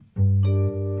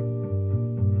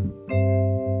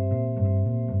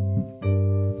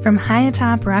From high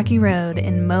atop Rocky Road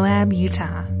in Moab,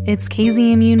 Utah, it's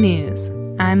KZMU News.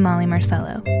 I'm Molly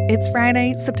Marcello. It's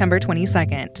Friday, September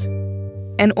 22nd.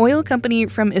 An oil company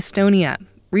from Estonia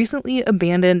recently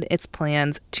abandoned its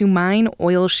plans to mine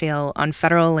oil shale on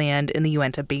federal land in the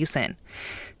Uinta Basin.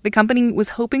 The company was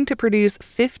hoping to produce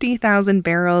 50,000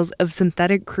 barrels of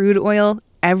synthetic crude oil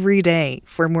every day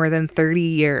for more than 30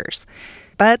 years.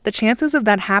 But the chances of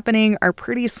that happening are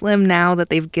pretty slim now that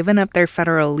they've given up their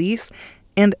federal lease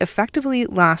and effectively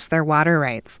lost their water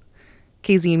rights.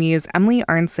 KZMU's Emily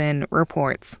Arnson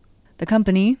reports. The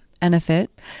company, Enefit,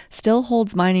 still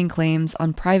holds mining claims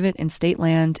on private and state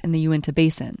land in the Uinta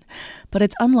Basin, but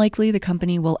it's unlikely the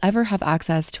company will ever have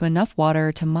access to enough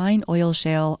water to mine oil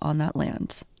shale on that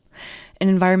land. An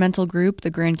environmental group, the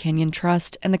Grand Canyon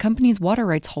Trust, and the company's water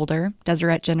rights holder,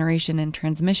 Deseret Generation and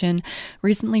Transmission,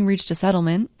 recently reached a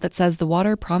settlement that says the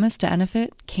water promised to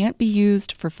Enefit can't be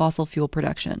used for fossil fuel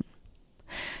production.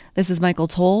 This is Michael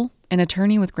Toll, an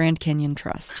attorney with Grand Canyon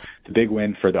Trust. It's a big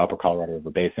win for the upper Colorado River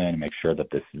Basin and make sure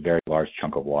that this very large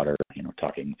chunk of water,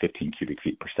 talking 15 cubic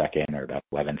feet per second or about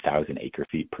 11,000 acre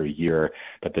feet per year,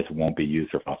 that this won't be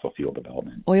used for fossil fuel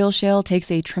development. Oil shale takes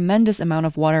a tremendous amount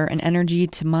of water and energy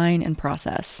to mine and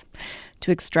process.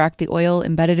 To extract the oil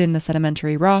embedded in the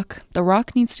sedimentary rock, the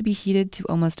rock needs to be heated to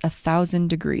almost 1,000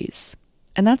 degrees.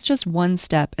 And that's just one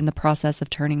step in the process of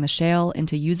turning the shale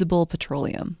into usable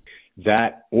petroleum.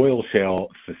 That oil shale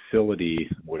facility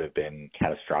would have been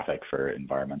catastrophic for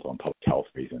environmental and public health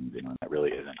reasons. That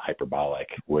really isn't hyperbolic.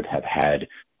 Would have had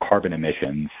carbon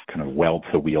emissions, kind of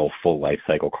well-to-wheel, full life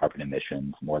cycle carbon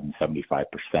emissions, more than 75%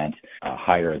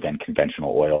 higher than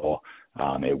conventional oil.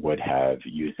 It would have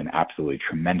used an absolutely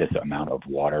tremendous amount of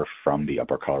water from the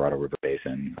upper Colorado River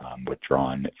Basin,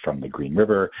 withdrawn from the Green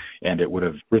River, and it would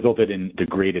have resulted in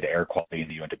degraded air quality in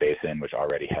the Uinta Basin, which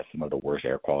already has some of the worst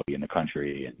air quality in the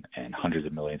country, and hundreds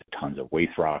of millions of tons of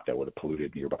waste rock that would have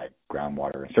polluted nearby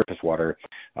groundwater and surface water.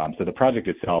 So the project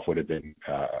itself would have been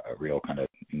a real kind of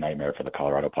nightmare for the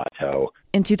Colorado Plateau.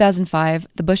 In 2005,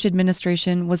 the Bush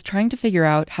administration was trying to figure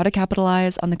out how to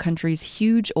capitalize on the country's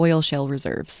huge oil shale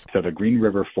reserves. So the Green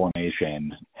River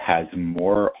Formation has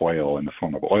more oil in the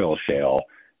form of oil shale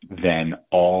than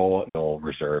all oil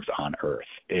reserves on Earth.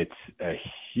 It's a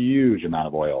huge amount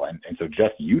of oil. And so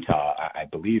just Utah, I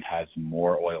believe, has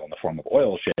more oil in the form of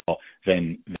oil shale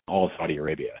than all of Saudi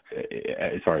Arabia,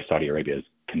 as far as Saudi Arabia's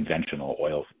conventional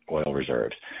oil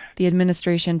reserves. The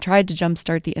administration tried to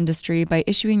jumpstart the industry by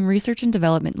issuing research and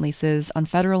development leases on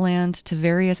federal land to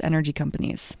various energy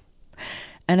companies.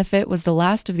 Enefit was the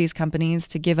last of these companies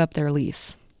to give up their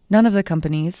lease. None of the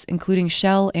companies, including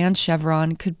Shell and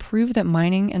Chevron, could prove that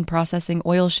mining and processing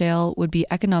oil shale would be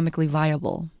economically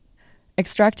viable.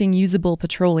 Extracting usable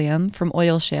petroleum from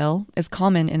oil shale is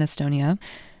common in Estonia.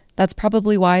 That's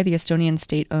probably why the Estonian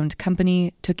state-owned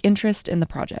company took interest in the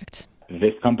project.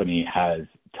 This company has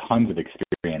tons of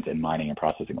experience in mining and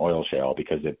processing oil shale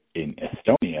because in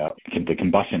Estonia, the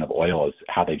combustion of oil is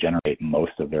how they generate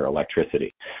most of their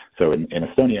electricity. So in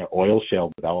Estonia, oil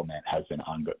shale development has been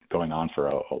going on for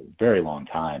a very long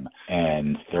time,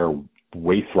 and there are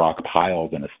waste rock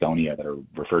piles in Estonia that are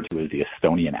referred to as the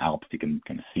Estonian Alps. You can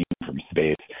kind of see them from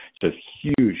space. Just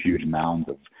huge mounds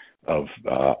of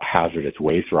hazardous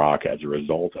waste rock as a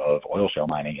result of oil shale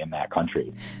mining in that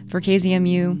country. For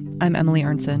KZMU, I'm Emily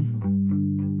Arnson.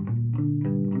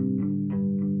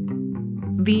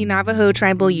 The Navajo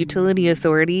Tribal Utility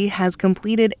Authority has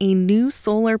completed a new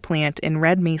solar plant in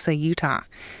Red Mesa, Utah.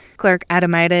 Clark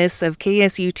Adamitis of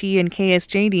KSUT and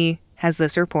KSJD has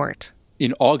this report.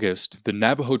 In August, the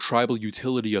Navajo Tribal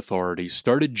Utility Authority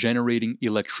started generating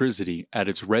electricity at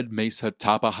its Red Mesa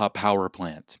Tapaha power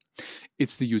plant.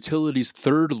 It's the utility's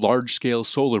third large-scale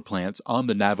solar plant on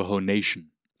the Navajo Nation.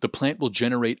 The plant will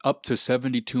generate up to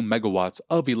 72 megawatts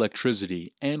of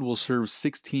electricity and will serve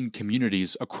 16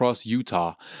 communities across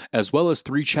Utah, as well as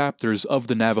 3 chapters of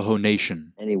the Navajo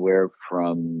Nation. Anywhere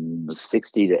from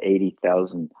 60 to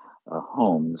 80,000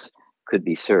 homes could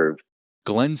be served.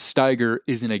 Glenn Steiger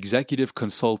is an executive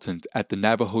consultant at the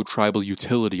Navajo Tribal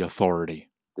Utility Authority.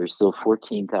 There's still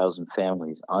 14,000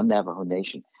 families on Navajo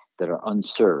Nation that are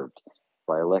unserved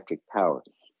by electric power.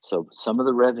 So some of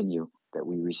the revenue that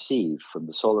we receive from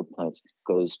the solar plants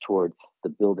goes toward the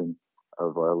building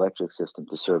of our electric system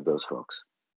to serve those folks.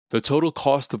 The total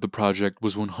cost of the project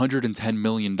was $110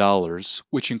 million,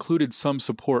 which included some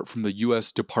support from the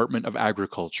U.S. Department of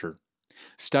Agriculture.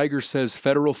 Steiger says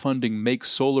federal funding makes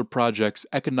solar projects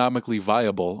economically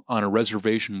viable on a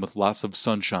reservation with lots of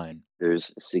sunshine.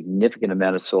 There's a significant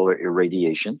amount of solar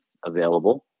irradiation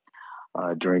available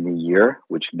during the year,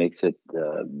 which makes it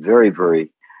very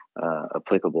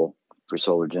applicable for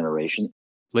solar generation.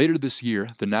 Later this year,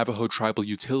 the Navajo Tribal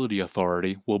Utility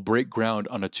Authority will break ground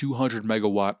on a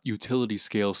 200-megawatt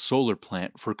utility-scale solar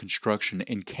plant for construction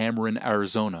in Cameron,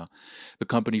 Arizona, the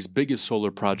company's biggest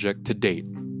solar project to date.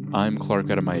 I'm Clark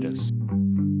Adamitis.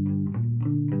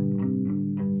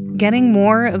 Getting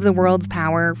more of the world's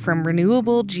power from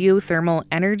renewable geothermal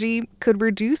energy could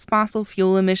reduce fossil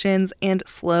fuel emissions and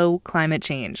slow climate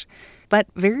change. But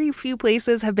very few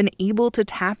places have been able to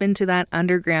tap into that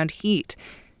underground heat.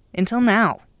 Until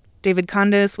now. David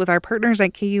Condos with our partners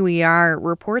at KUER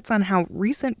reports on how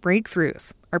recent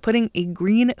breakthroughs are putting a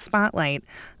green spotlight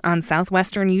on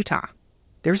southwestern Utah.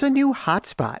 There's a new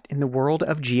hotspot in the world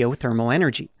of geothermal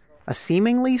energy, a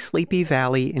seemingly sleepy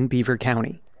valley in Beaver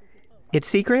County. Its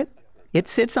secret? It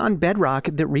sits on bedrock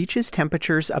that reaches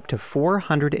temperatures up to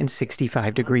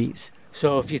 465 degrees.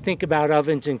 So if you think about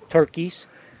ovens and turkeys,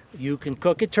 you can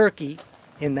cook a turkey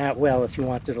in that well if you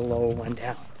wanted a lower one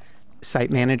down.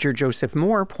 Site manager Joseph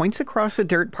Moore points across a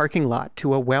dirt parking lot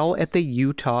to a well at the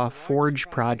Utah Forge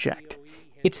Project.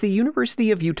 It's the University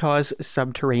of Utah's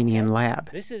subterranean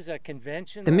lab. This is a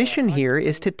convention. The mission here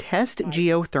is to test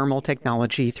geothermal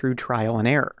technology through trial and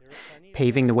error,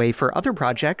 paving the way for other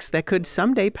projects that could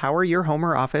someday power your home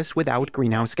or office without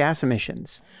greenhouse gas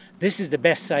emissions. This is the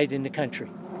best site in the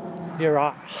country. There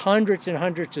are hundreds and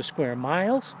hundreds of square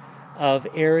miles of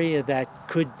area that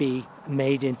could be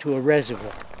made into a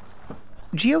reservoir.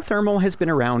 Geothermal has been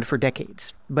around for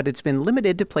decades, but it's been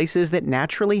limited to places that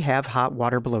naturally have hot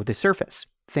water below the surface.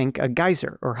 Think a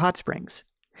geyser or hot springs.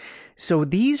 So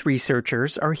these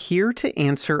researchers are here to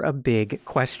answer a big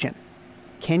question.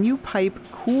 Can you pipe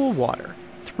cool water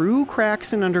through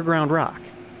cracks in underground rock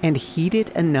and heat it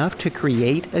enough to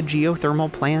create a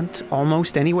geothermal plant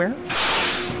almost anywhere?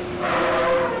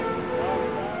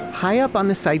 High up on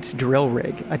the site's drill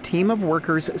rig, a team of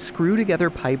workers screw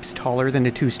together pipes taller than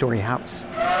a two-story house.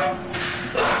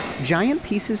 Giant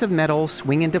pieces of metal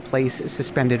swing into place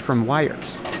suspended from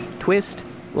wires. Twist,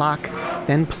 lock,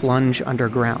 then plunge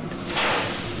underground.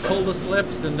 Pull the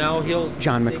slips and now he'll...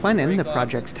 John McLennan, the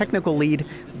project's technical lead,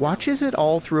 watches it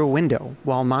all through a window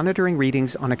while monitoring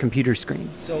readings on a computer screen.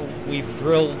 So we've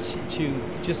drilled to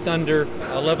just under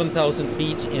 11,000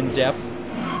 feet in depth.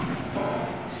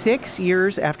 6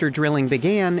 years after drilling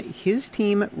began, his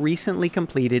team recently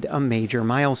completed a major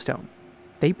milestone.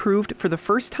 They proved for the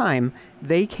first time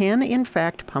they can, in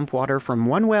fact, pump water from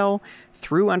one well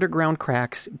through underground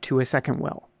cracks to a second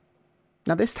well.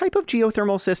 Now, this type of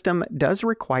geothermal system does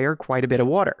require quite a bit of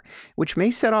water, which may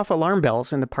set off alarm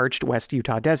bells in the parched West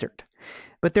Utah desert.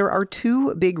 But there are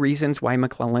two big reasons why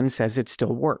McClellan says it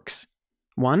still works.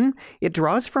 One, it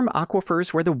draws from aquifers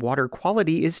where the water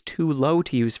quality is too low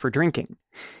to use for drinking.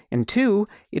 And two,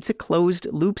 it's a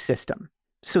closed-loop system.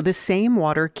 So the same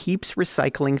water keeps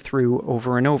recycling through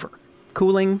over and over,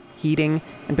 cooling, heating,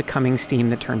 and becoming steam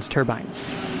that turns turbines.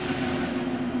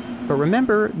 But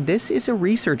remember, this is a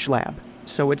research lab,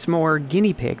 so it's more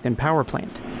guinea pig than power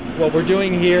plant. What we're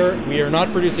doing here, we are not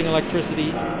producing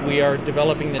electricity. We are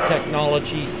developing the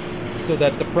technology so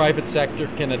that the private sector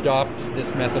can adopt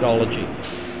this methodology.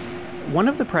 One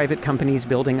of the private companies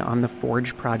building on the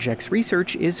Forge project's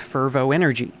research is Fervo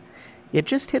Energy. It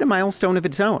just hit a milestone of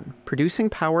its own, producing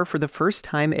power for the first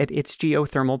time at its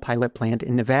geothermal pilot plant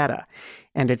in Nevada.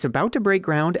 And it's about to break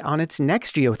ground on its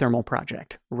next geothermal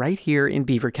project, right here in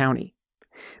Beaver County.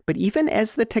 But even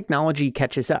as the technology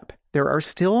catches up, there are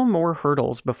still more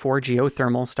hurdles before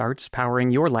geothermal starts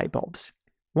powering your light bulbs.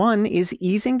 One is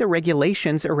easing the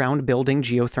regulations around building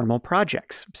geothermal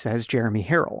projects, says Jeremy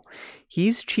Harrell.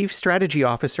 He's Chief Strategy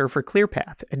Officer for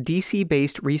ClearPath, a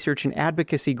DC-based research and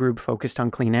advocacy group focused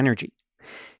on clean energy.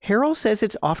 Harrell says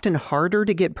it's often harder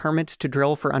to get permits to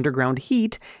drill for underground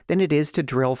heat than it is to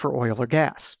drill for oil or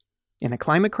gas. In a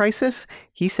climate crisis,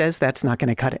 he says that's not going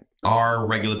to cut it. Our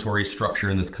regulatory structure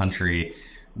in this country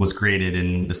was created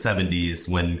in the 70s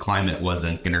when climate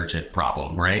wasn't an urgent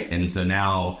problem, right? And so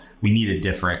now we need a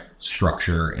different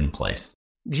structure in place.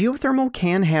 Geothermal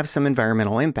can have some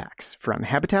environmental impacts, from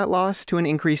habitat loss to an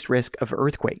increased risk of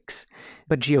earthquakes.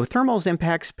 But geothermal's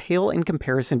impacts pale in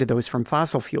comparison to those from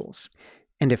fossil fuels.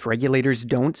 And if regulators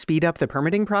don't speed up the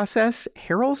permitting process,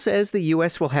 Harrell says the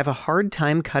U.S. will have a hard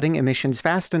time cutting emissions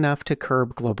fast enough to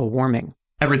curb global warming.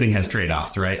 Everything has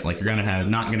trade-offs, right? Like you're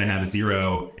not going to have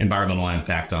zero environmental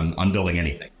impact on building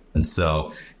anything. And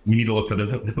so we need to look for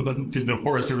the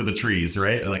forest over the trees,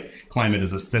 right? Like climate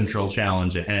is a central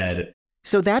challenge ahead.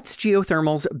 So that's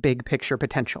geothermal's big picture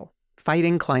potential,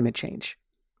 fighting climate change.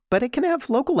 But it can have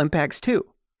local impacts too.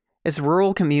 As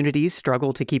rural communities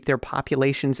struggle to keep their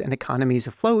populations and economies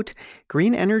afloat,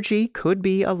 green energy could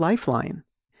be a lifeline.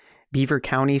 Beaver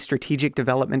County Strategic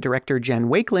Development Director Jen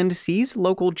Wakeland sees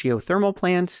local geothermal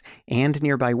plants and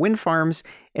nearby wind farms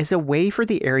as a way for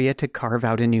the area to carve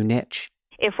out a new niche.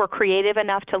 If we're creative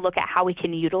enough to look at how we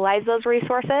can utilize those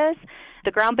resources,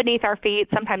 the ground beneath our feet,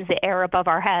 sometimes the air above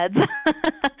our heads,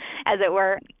 as it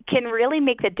were, can really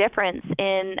make the difference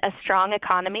in a strong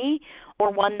economy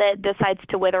or one that decides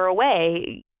to wither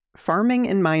away. Farming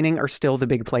and mining are still the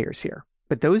big players here,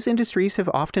 but those industries have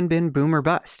often been boom or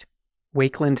bust.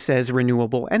 Wakeland says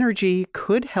renewable energy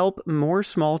could help more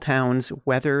small towns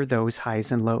weather those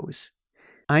highs and lows.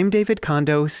 I'm David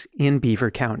Kondos in Beaver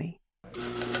County.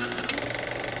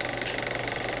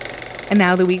 And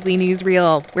now the weekly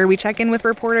newsreel, where we check in with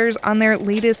reporters on their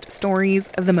latest stories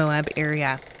of the Moab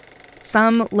area.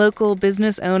 Some local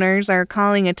business owners are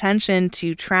calling attention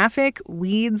to traffic,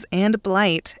 weeds, and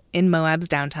blight in Moab's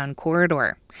downtown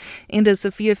corridor. And as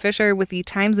Sophia Fisher with the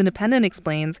Times-Independent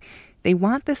explains, they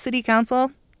want the city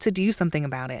council to do something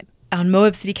about it. On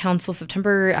Moab City Council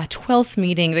September 12th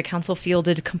meeting, the council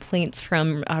fielded complaints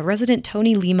from resident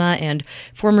Tony Lima and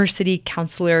former city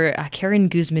councilor Karen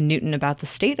Guzman-Newton about the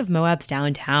state of Moab's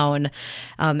downtown.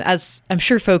 As I'm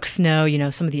sure folks know,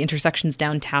 some of the intersections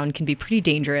downtown can be pretty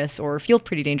dangerous or feel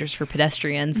pretty dangerous for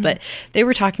pedestrians. Mm-hmm. But they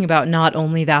were talking about not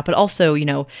only that, but also,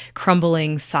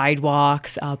 crumbling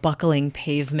sidewalks, buckling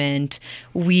pavement,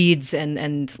 weeds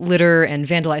and litter and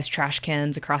vandalized trash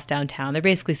cans across downtown. They're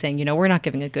basically saying, we're not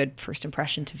giving a good first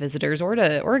impression to visitors or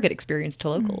a good experience to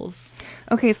locals.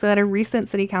 Okay, so at a recent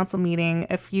city council meeting,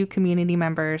 a few community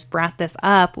members brought this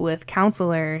up with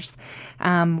councilors.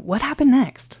 What happened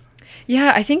next?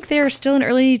 Yeah, I think they're still in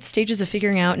early stages of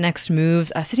figuring out next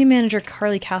moves. City Manager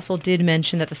Carly Castle did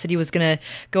mention that the city was going to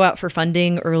go out for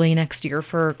funding early next year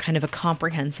for kind of a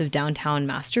comprehensive downtown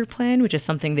master plan, which is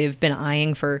something they've been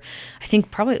eyeing for, I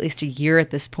think, probably at least a year at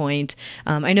this point.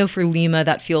 I know for Lima,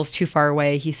 that feels too far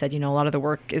away. He said, a lot of the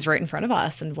work is right in front of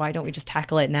us, and why don't we just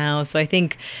tackle it now? So I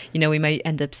think, we might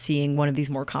end up seeing one of these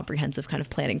more comprehensive kind of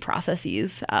planning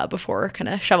processes before kind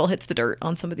of shovel hits the dirt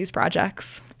on some of these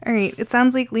projects. All right. It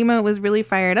sounds like Lima was really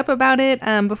fired up about it.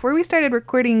 Before we started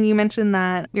recording, you mentioned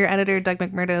that your editor, Doug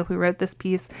McMurdo, who wrote this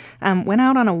piece, went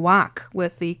out on a walk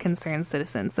with the concerned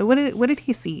citizens. So what did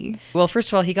he see? Well, first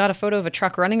of all, he got a photo of a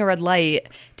truck running a red light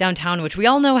downtown, which we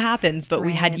all know happens, but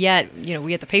we at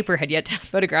the paper had yet to have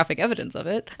photographic evidence of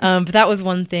it. But that was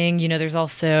one thing. There's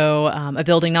also a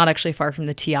building not actually far from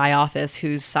the TI office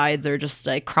whose sides are just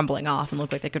like crumbling off and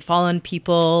look like they could fall on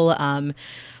people.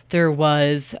 There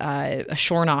was a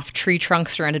shorn-off tree trunk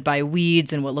surrounded by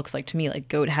weeds and what looks like to me like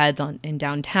goat heads in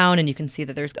downtown, and you can see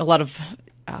that there's a lot of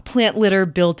plant litter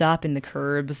built up in the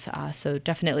curbs. So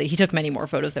definitely, he took many more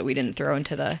photos that we didn't throw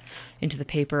into the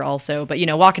paper also. But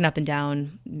walking up and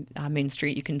down Main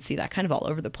Street, you can see that kind of all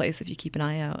over the place if you keep an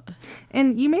eye out.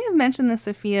 And you may have mentioned this,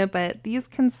 Sophia, but these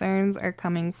concerns are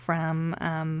coming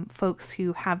from folks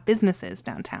who have businesses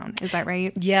downtown. Is that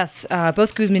right? Yes,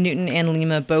 both Guzman-Newton and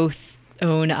Lima both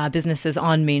own businesses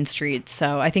on Main Street.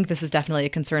 So I think this is definitely a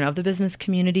concern of the business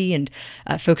community and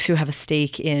folks who have a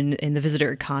stake in the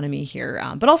visitor economy here,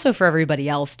 but also for everybody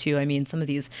else too. I mean, some of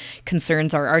these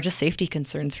concerns are just safety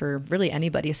concerns for really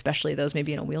anybody, especially those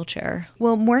maybe in a wheelchair.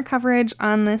 Well, more coverage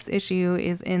on this issue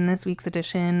is in this week's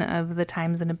edition of the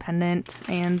Times-Independent,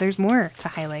 and there's more to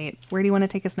highlight. Where do you want to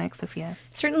take us next, Sophia?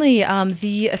 Certainly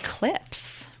the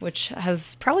eclipse, which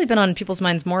has probably been on people's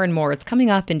minds more and more. It's coming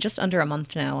up in just under a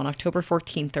month now on October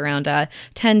 14th around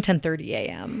 10:30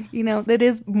 a.m. That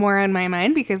is more on my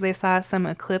mind because I saw some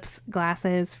eclipse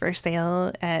glasses for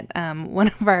sale at one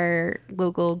of our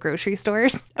local grocery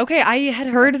stores. Okay, I had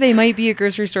heard they might be at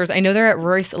grocery stores. I know they're at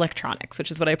Royce Electronics,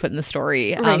 which is what I put in the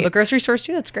story. Right. But grocery stores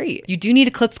too, that's great. You do need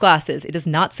eclipse glasses. It is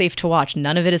not safe to watch.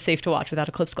 None of it is safe to watch without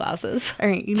eclipse glasses. All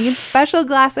right, you need special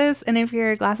glasses, and if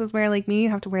you're a glasses wearer like me, you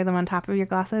have to wear them on top of your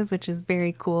glasses, which is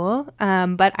very cool.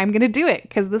 But I'm going to do it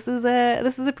because this is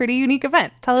a pretty unique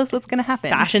event. Tell us what's going to happen.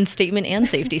 Fashion statement and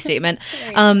safety statement.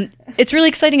 Right. It's really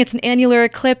exciting. It's an annular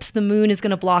eclipse. The moon is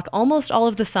going to block almost all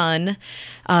of the sun.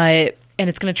 And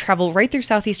it's going to travel right through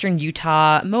southeastern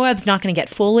Utah. Moab's not going to get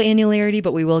full annularity,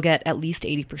 but we will get at least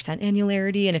 80%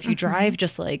 annularity. And if you drive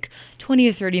just like 20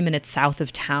 or 30 minutes south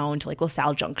of town to like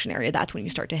LaSalle Junction area, that's when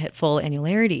you start to hit full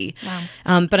annularity.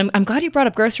 Wow. But I'm glad you brought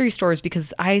up grocery stores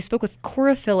because I spoke with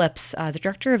Cora Phillips, the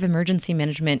Director of Emergency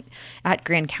Management at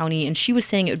Grand County, and she was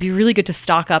saying it would be really good to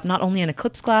stock up not only on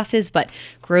eclipse glasses, but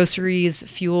groceries,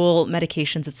 fuel,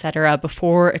 medications, etc.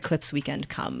 before eclipse weekend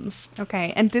comes.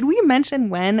 Okay. And did we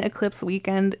mention when eclipse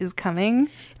weekend is coming?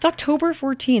 It's October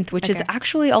 14th, which is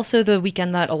actually also the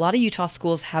weekend that a lot of Utah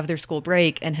schools have their school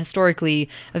break, and historically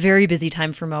a very busy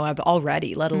time for Moab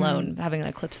already, let alone having an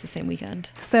eclipse the same weekend.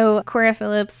 So Cora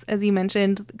Phillips, as you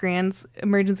mentioned, Grand's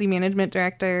emergency management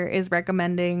director, is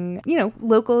recommending,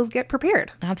 locals get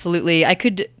prepared. Absolutely. I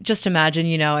could just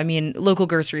imagine, local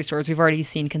grocery stores we've already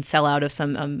seen can sell out of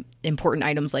some important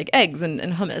items like eggs and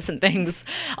hummus and things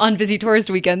on busy tourist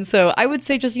weekends. So I would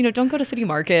say just, don't go to City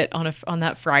Market on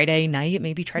that Friday night.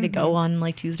 Maybe try to go on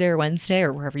like Tuesday or Wednesday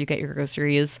or wherever you get your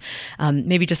groceries.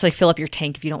 Maybe just like fill up your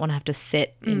tank if you don't want to have to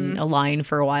sit in a line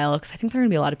for a while, because I think there are going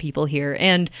to be a lot of people here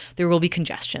and there will be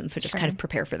congestion. So just kind of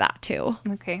prepare for that too.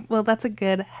 Okay. Well, that's a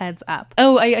good heads up.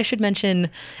 Oh, I should mention,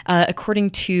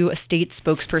 according to a state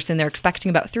spokesperson, they're expecting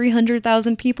about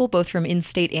 300,000 people, both from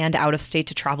in-state and out-of-state,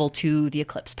 to travel to the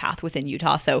eclipse path within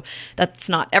Utah. So that's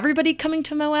not everybody coming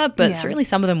to Moab, but certainly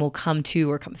some of them will come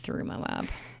to or come through Moab.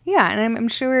 Yeah, and I'm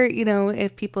sure,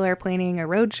 if people are planning a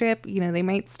road trip, they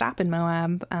might stop in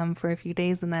Moab for a few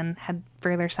days and then head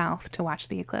further south to watch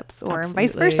the eclipse, or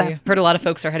vice versa. I've heard a lot of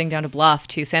folks are heading down to Bluff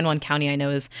too. San Juan County, I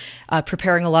know, is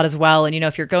preparing a lot as well. And,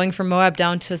 if you're going from Moab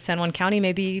down to San Juan County,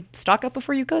 maybe stock up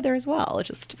before you go there as well.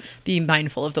 Just be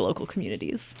mindful of the local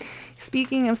communities.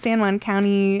 Speaking of San Juan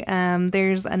County,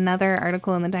 there's another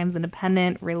article in the Times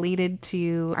Independent related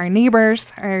to our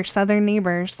neighbors, our southern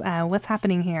neighbors. What's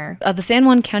happening here? The San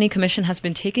Juan County Commission has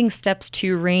been taking steps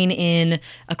to rein in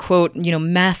a, quote,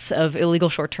 mess of illegal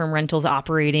short-term rentals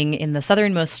operating in the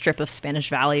southernmost strip of Spanish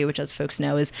Valley, which, as folks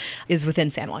know, is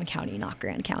within San Juan County, not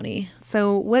Grand County.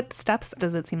 So what steps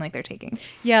does it seem like they're taking?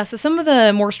 Yeah, so some of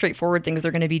the more straightforward things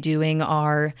they're going to be doing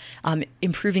are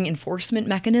improving enforcement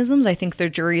mechanisms. I think their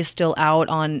jury is still out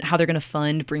on how they're going to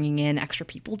fund bringing in extra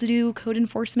people to do code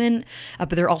enforcement, but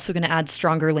they're also going to add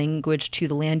stronger language to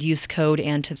the land use code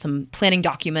and to some planning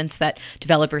documents that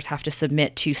developers have to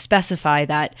submit to specify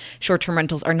that short-term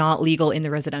rentals are not legal in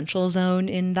the residential zone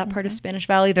in that part of Spanish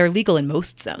Valley. They're legal in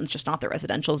most zones, just not the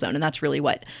residential zone, and that's really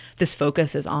what this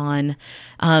focus is on.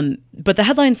 But the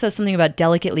headline says something about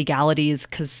delicate legalities,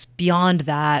 because beyond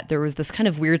that, there was this kind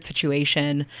of weird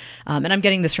situation, and I'm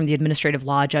getting this from the administrative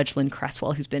law judge, Lynn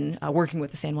Cresswell, who's been working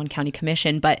with the San Juan County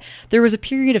Commission, but there was a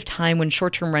period of time when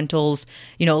short-term rentals,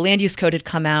 a land use code had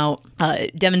come out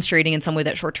demonstrating in some way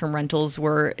that short-term rentals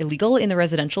were illegal in the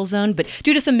residential zone, but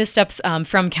due to some missteps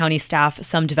from county staff,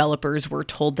 some developers were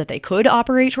told that they could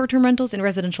operate short-term rentals in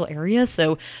residential areas.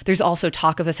 So there's also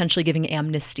talk of essentially giving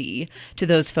amnesty to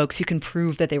those folks who can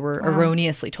prove that they were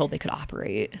erroneously told they could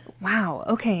operate. Wow.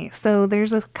 Okay. So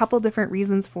there's a couple different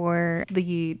reasons for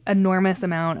the enormous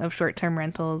amount of short-term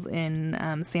rentals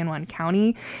in San Juan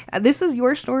County. This is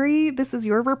your story. This is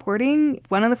your reporting.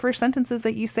 One of the first sentences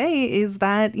that you say is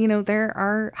that, there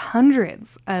are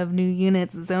hundreds of new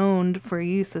units zoned for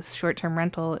use as short-term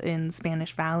rental in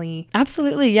Spanish Valley.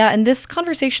 Absolutely. Yeah. And this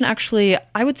conversation actually,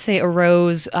 I would say,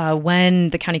 arose when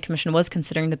the county commission was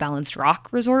considering the Balanced Rock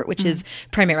Resort, which is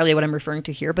primarily what I'm referring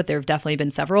to here, but there have definitely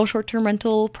been several short-term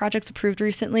rental projects approved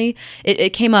recently. It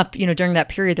came up, during that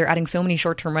period, they're adding so many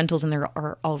short-term rentals and there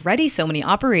are already so many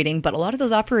operating, but a lot of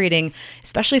those operating,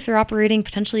 especially if they're operating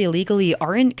potentially illegally,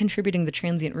 aren't contributing the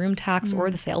transient room tax or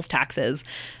the sales taxes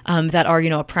that are,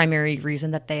 a primary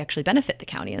reason that they actually benefit the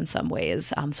county in some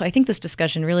ways. So I think this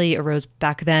discussion really arose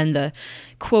back then. The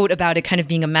quote about it kind of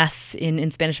being a mess in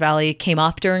Spanish Valley came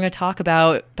up during a talk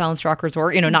about Balanced Rock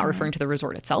Resort, not referring to the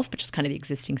resort itself, but just kind of the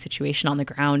existing situation on the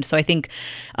ground. So I think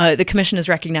the commission is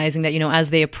recognizing that,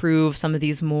 as they approve some of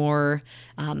these more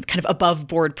kind of above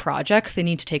board projects, they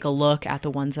need to take a look at the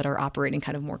ones that are operating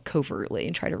kind of more covertly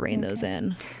and try to rein those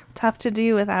in. Tough to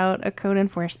do without a code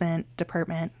enforcement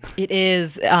department. It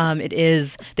is. It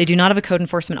is. They do not have a code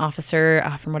enforcement officer,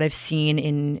 from what I've seen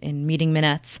in meeting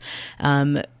minutes.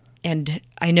 And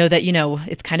I know that,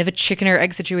 it's kind of a chicken or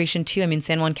egg situation too. I mean,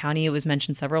 San Juan County, it was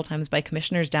mentioned several times by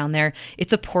commissioners down there.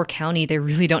 It's a poor county. They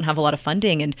really don't have a lot of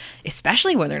funding. And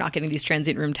especially when they're not getting these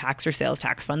transient room tax or sales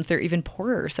tax funds, they're even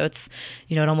poorer. So it's,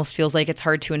 it almost feels like it's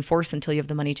hard to enforce until you have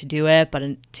the money to do it. But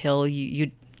until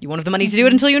you won't have the money to do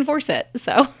it until you enforce it.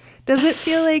 So does it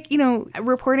feel like,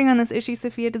 reporting on this issue,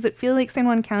 Sophia, does it feel like San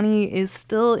Juan County is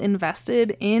still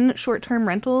invested in short-term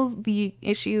rentals? The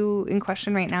issue in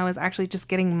question right now is actually just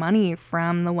getting money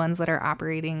from the ones that are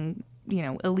operating,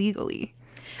 illegally.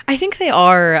 I think they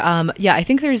are. I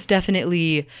think there's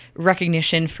definitely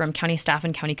recognition from county staff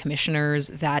and county commissioners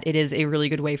that it is a really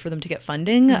good way for them to get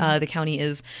funding. The county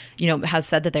is, has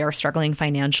said that they are struggling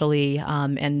financially,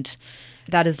 and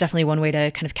that is definitely one way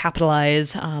to kind of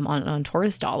capitalize on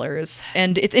tourist dollars.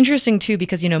 And it's interesting, too,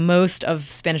 because, most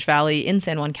of Spanish Valley in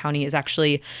San Juan County is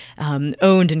actually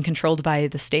owned and controlled by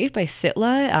the state, by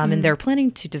Sitla, and they're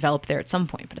planning to develop there at some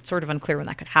point, but it's sort of unclear when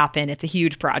that could happen. It's a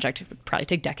huge project. It would probably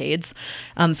take decades.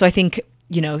 So I think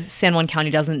San Juan County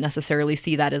doesn't necessarily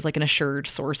see that as like an assured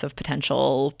source of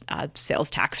potential sales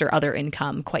tax or other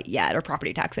income quite yet, or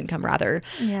property tax income rather.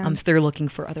 Yeah. So they're looking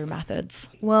for other methods.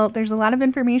 Well, there's a lot of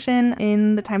information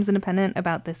in the Times Independent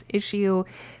about this issue.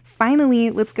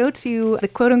 Finally, let's go to the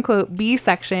quote-unquote B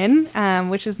section,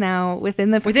 which is now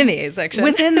within the A section.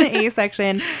 Within the A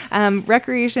section,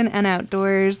 recreation and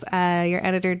outdoors. Your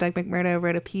editor, Doug McMurdo,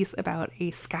 wrote a piece about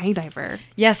a skydiver.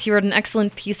 Yes, he wrote an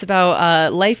excellent piece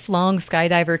about lifelong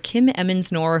skydiver Kim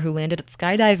Emmons-Knorr, who landed at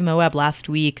Skydive Moab last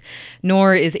week.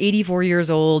 Knorr is 84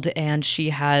 years old, and she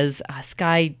has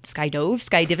skydiven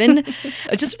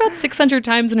just about 600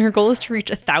 times, and her goal is to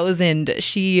reach 1,000.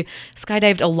 She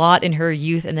skydived a lot in her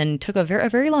youth and then took a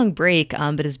very long break,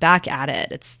 but is back at it.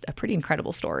 It's a pretty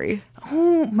incredible story.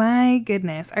 Oh my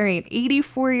goodness. All right,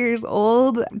 84 years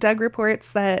old. Doug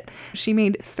reports that she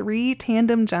made 3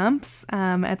 tandem jumps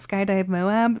at Skydive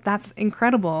Moab. That's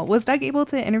incredible. Was Doug able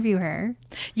to interview her?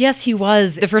 Yes, he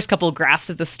was. The first couple of graphs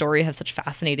of the story have such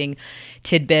fascinating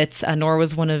tidbits. Nora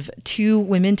was one of 2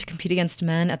 women to compete against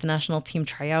men at the national team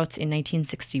tryouts in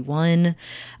 1961. In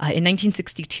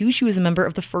 1962, she was a member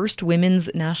of the first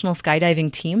women's national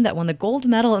skydiving team that won the gold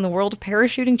medal in the World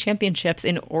Parachuting Championships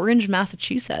in Orange,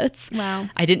 Massachusetts. Wow.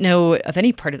 I didn't know of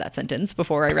any part of that sentence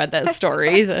before I read that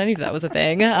story, that any of that was a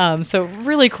thing. So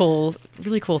really cool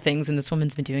things, and this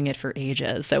woman's been doing it for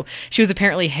ages. So she was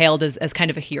apparently hailed as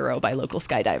kind of a hero by local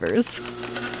skydivers.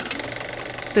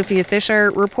 Sophia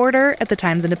Fisher, reporter at the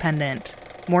Times Independent.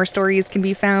 More stories can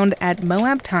be found at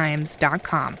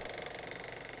moabtimes.com.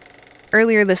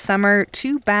 Earlier this summer,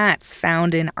 2 bats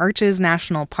found in Arches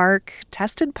National Park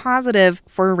tested positive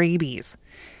for rabies.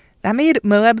 That made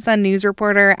Moab Sun News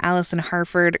reporter Allison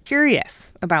Harford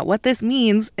curious about what this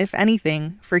means, if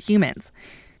anything, for humans.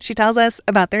 She tells us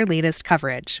about their latest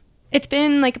coverage. It's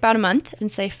been like about a month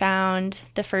since they found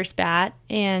the first bat,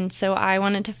 and so I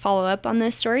wanted to follow up on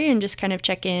this story and just kind of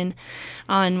check in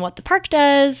on what the park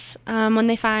does when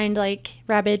they find like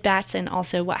rabid bats, and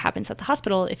also what happens at the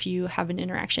hospital if you have an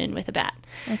interaction with a bat.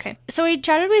 Okay. So I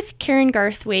chatted with Karen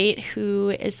Garthwaite,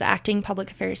 who is the acting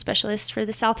public affairs specialist for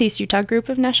the Southeast Utah group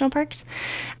of national parks,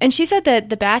 and she said that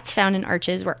the bats found in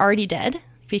Arches were already dead,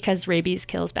 because rabies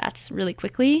kills bats really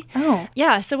quickly. Oh.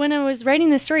 Yeah, so when I was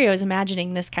writing this story, I was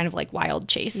imagining this kind of like wild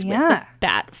chase with the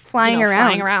bat flying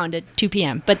around at 2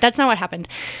 p.m. But that's not what happened.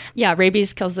 Yeah,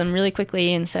 rabies kills them really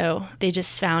quickly, and so they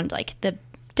just found like the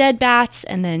dead bats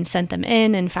and then sent them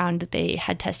in and found that they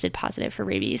had tested positive for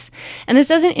rabies. And this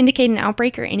doesn't indicate an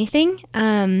outbreak or anything.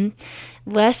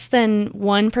 Less than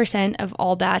 1% of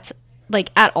all bats like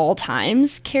at all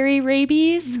times carry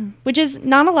rabies, which is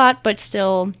not a lot, but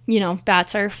still,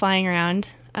 bats are flying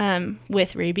around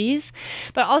with rabies.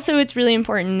 But also it's really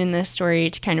important in this story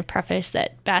to kind of preface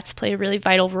that bats play a really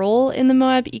vital role in the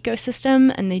Moab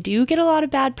ecosystem, and they do get a lot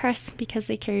of bad press because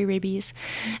they carry rabies.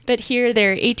 But here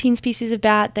there are 18 species of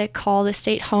bat that call the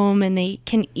state home, and they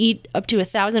can eat up to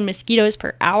 1,000 mosquitoes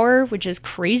per hour, which is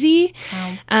crazy.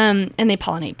 Wow. And they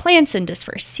pollinate plants and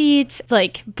disperse seeds.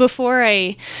 Like, before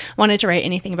I wanted to write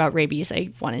anything about rabies, I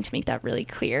wanted to make that really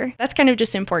clear. That's kind of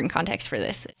just important context for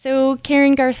this. So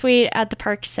Karen Garthwaite at the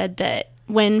park said that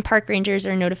when park rangers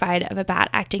are notified of a bat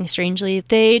acting strangely,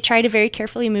 they try to very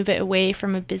carefully move it away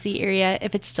from a busy area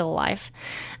if it's still alive.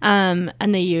 And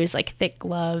they use like thick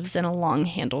gloves and a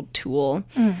long-handled tool.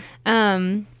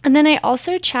 And then I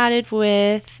also chatted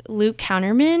with Luke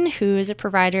Counterman, who is a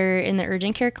provider in the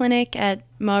urgent care clinic at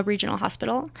Moab Regional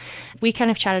Hospital. We kind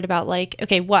of chatted about like,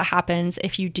 okay, what happens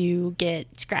if you do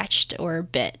get scratched or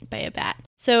bit by a bat?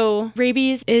 So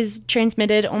rabies is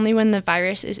transmitted only when the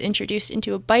virus is introduced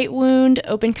into a bite wound,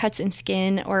 open cuts in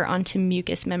skin, or onto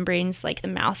mucous membranes like the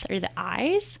mouth or the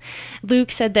eyes.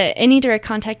 Luke said that any direct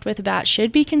contact with a bat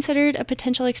should be considered a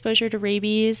potential exposure to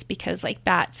rabies because like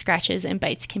bat scratches and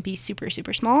bites can be super,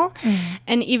 super small.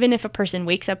 And even if a person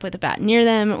wakes up with a bat near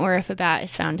them, or if a bat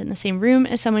is found in the same room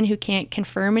as someone who can't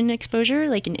confirm an exposure,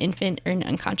 like an infant or an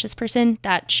unconscious person,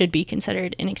 that should be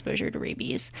considered an exposure to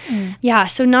rabies. Yeah,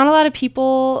 so not a lot of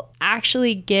people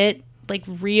actually get like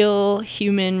real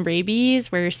human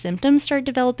rabies where symptoms start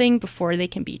developing before they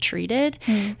can be treated.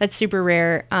 That's super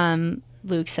rare.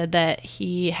 Luke said that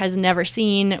he has never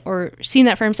seen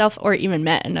that for himself, or even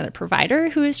met another provider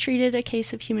who has treated a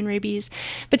case of human rabies.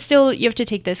 But still, you have to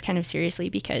take this kind of seriously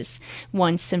because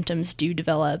once symptoms do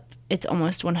develop, it's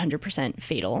almost 100%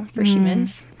 fatal for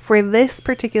humans. For this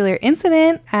particular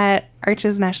incident at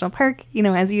Arches National Park,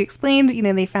 as you explained,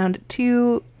 they found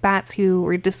 2 bats who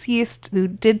were deceased, who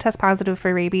did test positive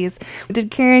for rabies. Did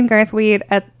Karen Garthwaite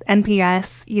at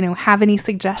NPS, have any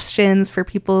suggestions for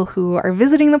people who are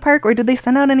visiting the park, or did they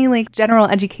send out any general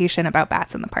education about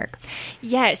bats in the park?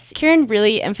 Yes, Karen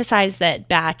really emphasized that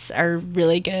bats are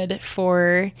really good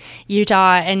for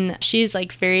Utah, and she's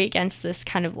very against this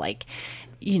kind of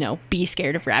be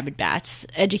scared of rabid bats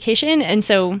education. And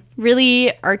so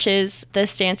really Arches, the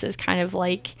stance is kind of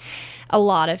a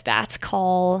lot of bats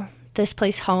call this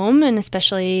place home, and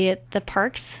especially the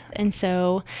parks. And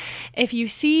so if you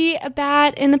see a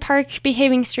bat in the park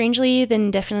behaving strangely, then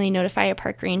definitely notify a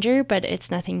park ranger, but it's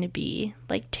nothing to be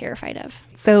terrified of.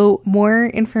 So more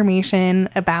information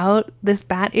about this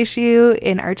bat issue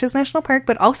in Arches National Park,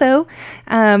 but also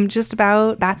just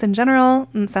about bats in general,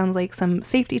 and sounds like some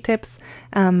safety tips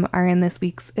are in this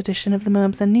week's edition of the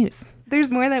Moab Sun News. There's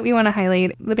more that we want to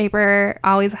highlight. The paper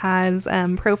always has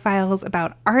profiles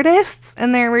about artists,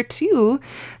 and there were 2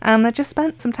 that just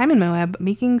spent some time in Moab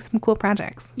making some cool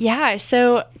projects. Yeah,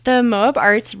 so the Moab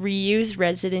Arts Reuse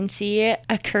Residency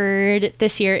occurred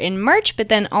this year in March, but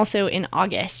then also in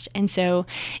August. And so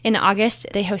in August,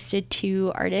 they hosted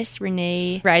 2 artists,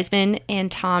 Renee Reisman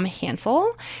and Tom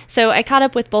Hansel. So I caught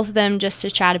up with both of them just to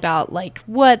chat about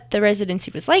what the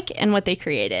residency was like and what they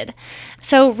created.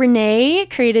 So Renee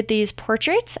created these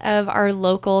portraits of our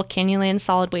local Canyonland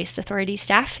Solid Waste Authority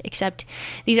staff, except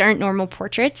these aren't normal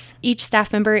portraits. Each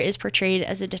staff member is portrayed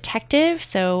as a detective,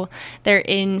 so they're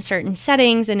in certain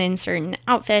settings and in certain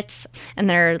outfits, and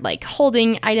they're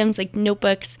holding items like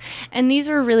notebooks. And these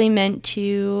were really meant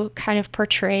to kind of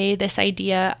portray this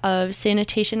idea of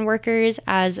sanitation workers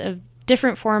as a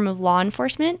different form of law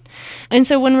enforcement. And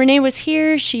so when Renee was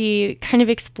here, she kind of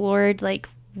explored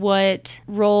what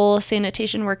role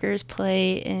sanitation workers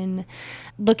play in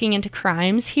looking into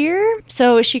crimes here.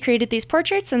 So she created these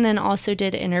portraits and then also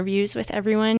did interviews with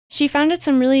everyone. She found out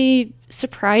some really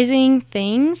surprising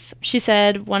things. She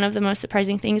said one of the most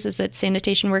surprising things is that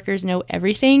sanitation workers know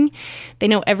everything. They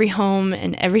know every home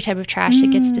and every type of trash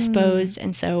that gets disposed.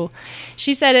 And so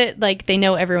she said it they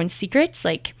know everyone's secrets,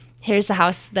 here's the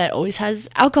house that always has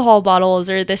alcohol bottles,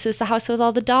 or this is the house with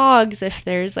all the dogs if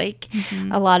there's a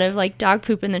lot of dog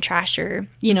poop in the trash, or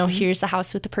here's the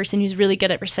house with the person who's really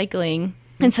good at recycling.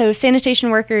 And so sanitation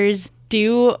workers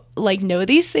do know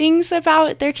these things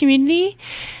about their community,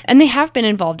 and they have been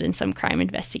involved in some crime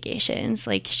investigations.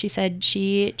 She said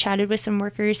she chatted with some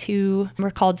workers who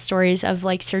recalled stories of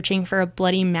searching for a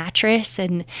bloody mattress,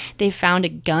 and they found a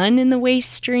gun in the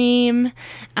waste stream.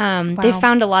 Wow. They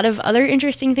found a lot of other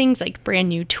interesting things like brand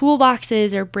new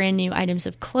toolboxes or brand new items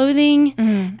of clothing.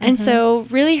 And so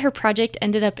really her project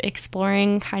ended up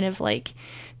exploring kind of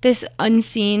this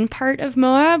unseen part of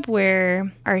Moab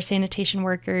where our sanitation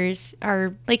workers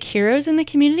are heroes in the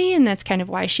community, and that's kind of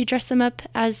why she dressed them up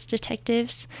as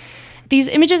detectives. These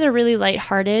images are really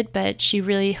lighthearted, but she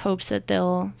really hopes that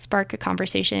they'll spark a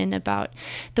conversation about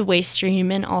the waste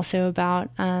stream and also about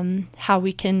how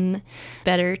we can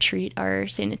better treat our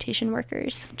sanitation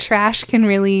workers. Trash can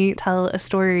really tell a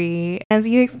story. As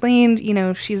you explained,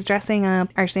 she's dressing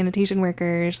up our sanitation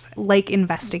workers like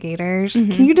investigators.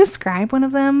 Can you describe one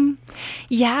of them?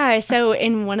 Yeah, so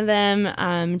in one of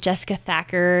them, Jessica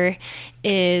Thacker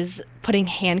is putting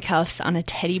handcuffs on a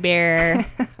teddy bear.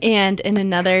 And in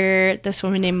another, this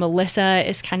woman named Melissa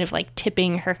is kind of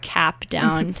tipping her cap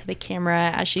down to the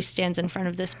camera as she stands in front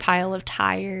of this pile of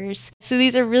tires. So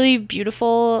these are really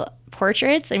beautiful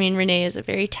portraits. I mean, Renee is a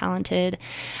very talented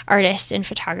artist and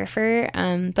photographer,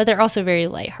 but they're also very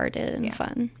lighthearted and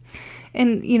fun.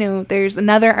 And, there's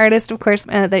another artist, of course,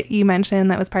 that you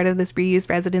mentioned that was part of this reuse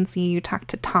residency. You talked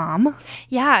to Tom.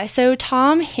 Yeah, so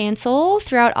Tom Hansel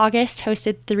throughout August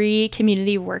hosted 3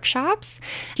 community workshops.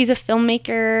 He's a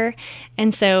filmmaker,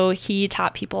 and so he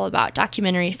taught people about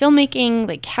documentary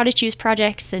filmmaking, how to choose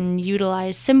projects and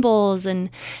utilize symbols and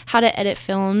how to edit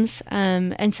films.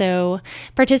 And so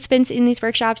participants in these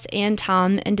workshops and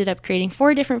Tom ended up creating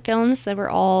 4 different films that were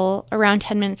all around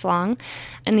 10 minutes long.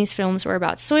 And these films were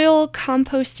about soil,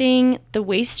 composting, the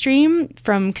waste stream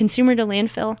from consumer to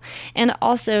landfill, and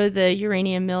also the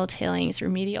uranium mill tailings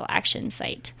remedial action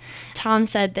site. Tom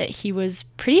said that he was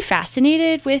pretty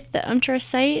fascinated with the UMTRA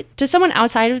site. To someone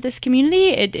outside of this community,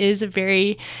 it is a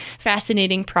very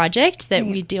fascinating project that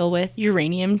we deal with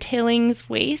uranium tailings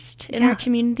waste in our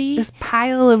community. This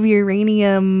pile of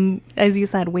uranium, as you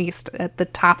said, waste at the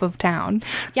top of town.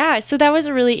 Yeah, so that was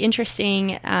a really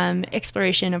interesting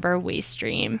exploration of our waste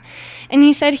stream. And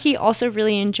he said he also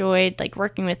really enjoyed like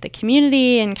working with the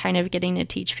community and kind of getting to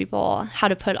teach people how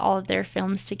to put all of their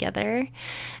films together.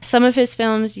 Some of his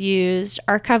films used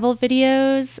archival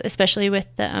videos, especially with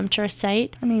the UMTRA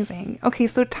site. Amazing. Okay,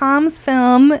 so Tom's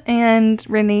film and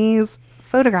Renee's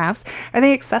photographs, are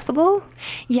they accessible?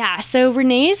 Yeah, so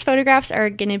Renee's photographs are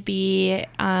going to be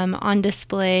on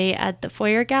display at the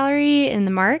Foyer Gallery in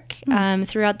the Mark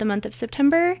throughout the month of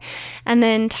September. And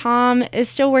then Tom is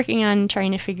still working on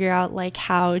trying to figure out like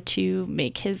how to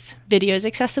make his videos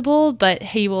accessible, but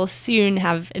he will soon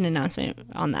have an announcement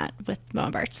on that with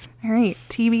Moab Arts. All right,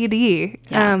 TBD.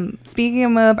 Yeah. Speaking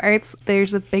of Moab Arts,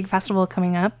 there's a big festival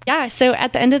coming up. Yeah, so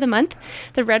at the end of the month,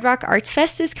 the Red Rock Arts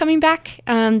Fest is coming back.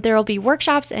 There will be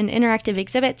workshops and interactive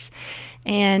exhibits.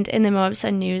 And in the Moab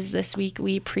Sun News this week,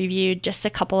 we previewed just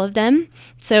a couple of them.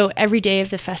 So every day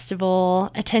of the festival,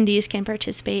 attendees can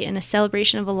participate in a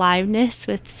celebration of aliveness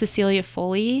with Cecilia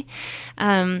Foley.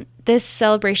 This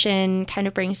celebration kind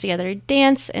of brings together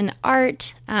dance and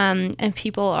art, and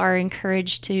people are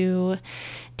encouraged to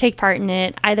take part in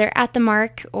it either at the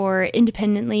Mark or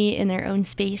independently in their own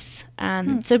space.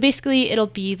 So basically, it'll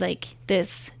be like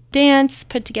this dance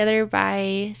put together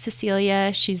by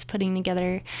Cecilia. She's putting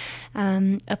together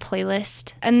a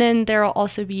playlist. And then there will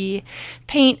also be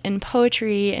paint and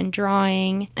poetry and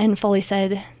drawing. And Foley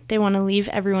said they want to leave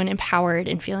everyone empowered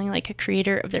and feeling like a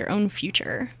creator of their own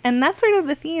future. And that's sort of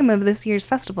the theme of this year's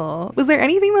festival. Was there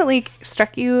anything that like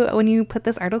struck you when you put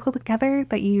this article together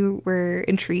that you were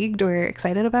intrigued or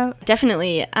excited about?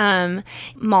 Definitely.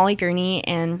 Molly Gurney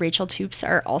and Rachel Toops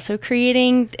are also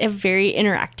creating a very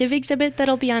interactive exhibit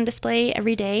that'll be on display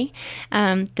every day.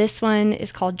 This one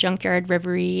is called Junkyard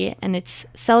Reverie, and it's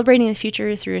celebrating the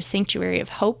future through a sanctuary of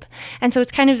hope. And so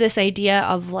it's kind of this idea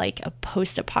of like a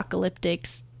post-apocalyptic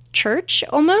church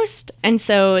almost. And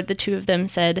so the two of them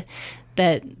said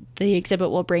that the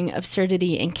exhibit will bring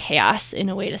absurdity and chaos in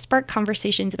a way to spark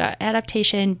conversations about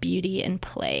adaptation, beauty, and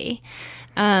play.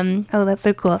 Oh, that's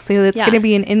so cool. So it's going to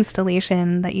be an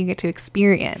installation that you get to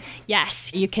experience.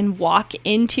 Yes, you can walk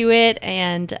into it,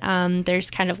 and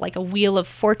there's kind of like a Wheel of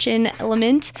Fortune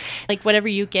element. Like whatever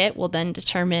you get will then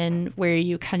determine where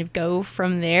you kind of go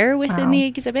from there within the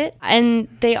exhibit. And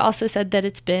they also said that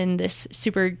it's been this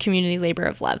super community labor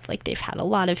of love. Like they've had a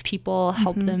lot of people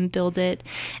help them build it.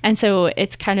 And so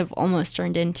it's kind of almost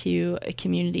turned into a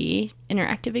community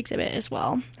interactive exhibit as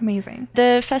well. Amazing.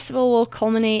 The festival will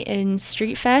culminate in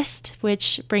Street Fest,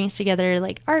 which brings together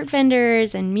like art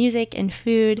vendors and music and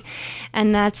food.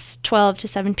 And that's 12 to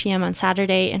 7 p.m. on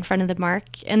Saturday in front of the Mark.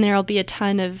 And there will be a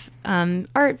ton of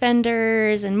art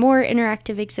vendors and more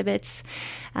interactive exhibits.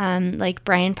 Like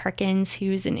Brian Parkins,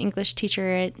 who's an English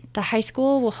teacher at the high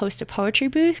school, will host a poetry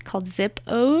booth called Zip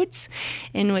Odes,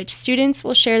 in which students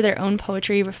will share their own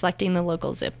poetry reflecting the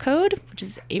local zip code, which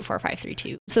is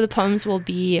 84532. So the poems will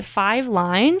be 5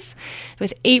 lines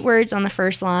with 8 words on the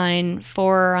first line,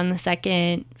 4 on the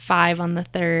second, 5 on the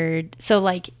third. So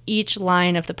like each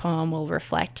line of the poem will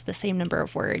reflect the same number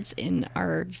of words in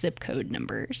our zip code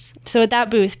numbers. So at that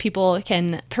booth, people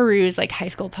can peruse like high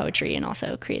school poetry and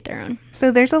also create their own.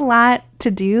 So there's a lot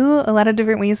to do, a lot of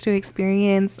different ways to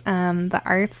experience the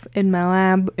arts in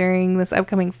Moab during this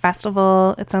upcoming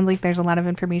festival. It sounds like there's a lot of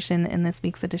information in this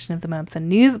week's edition of the Moab Sun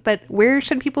News, but where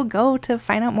should people go to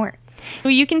find out more?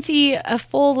 Well, you can see a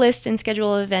full list and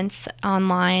schedule of events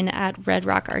online at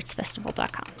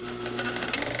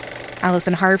redrockartsfestival.com.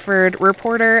 Allison Harford,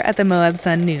 reporter at the Moab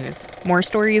Sun News. More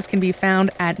stories can be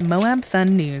found at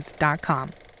moabsunnews.com.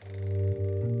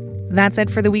 That's it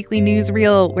for the weekly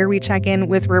newsreel, where we check in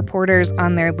with reporters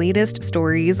on their latest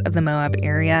stories of the Moab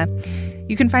area.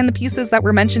 You can find the pieces that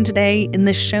were mentioned today in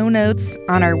the show notes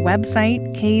on our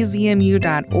website,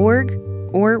 kzmu.org,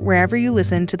 or wherever you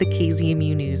listen to the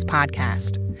KZMU News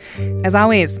podcast. As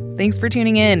always, thanks for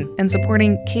tuning in and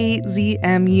supporting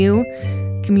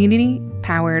KZMU,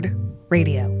 community-powered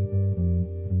radio.